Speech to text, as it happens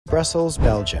Brussels,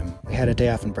 Belgium. We had a day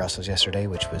off in Brussels yesterday,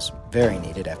 which was very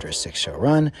needed after a 6-show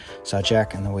run. Saw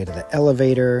Jack on the way to the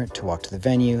elevator to walk to the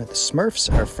venue. The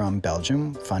Smurfs are from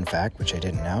Belgium, fun fact, which I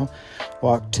didn't know.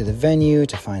 Walked to the venue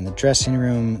to find the dressing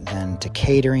room, then to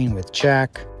catering with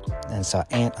Jack. Then saw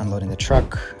Aunt unloading the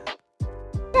truck.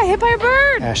 Got hit by a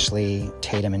bird! Ashley,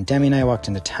 Tatum, and Demi and I walked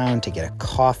into town to get a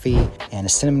coffee and a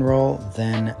cinnamon roll.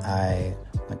 Then I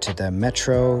went to the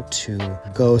Metro to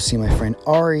go see my friend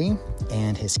Ari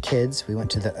and his kids. We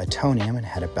went to the Atonium and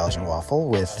had a Belgian waffle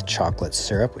with chocolate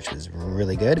syrup, which was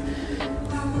really good.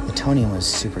 The Atonium was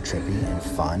super trippy and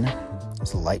fun.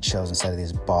 There's light shows inside of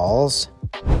these balls.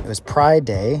 It was Pride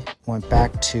Day. Went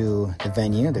back to the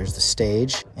venue. There's the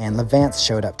stage. And Levance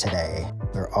showed up today.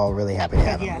 We're all really happy to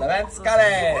have him. Levance, got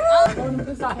it!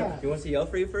 You want to see yell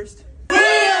for you first? Wheel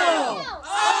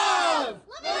of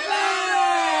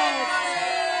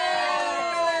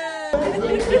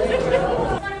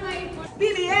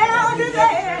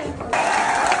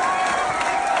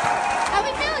How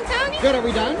we feeling, Tony? Good, are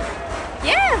we done?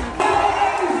 Yeah!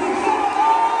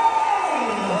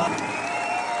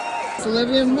 It's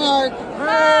Olivia and Mark.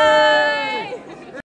 Hey!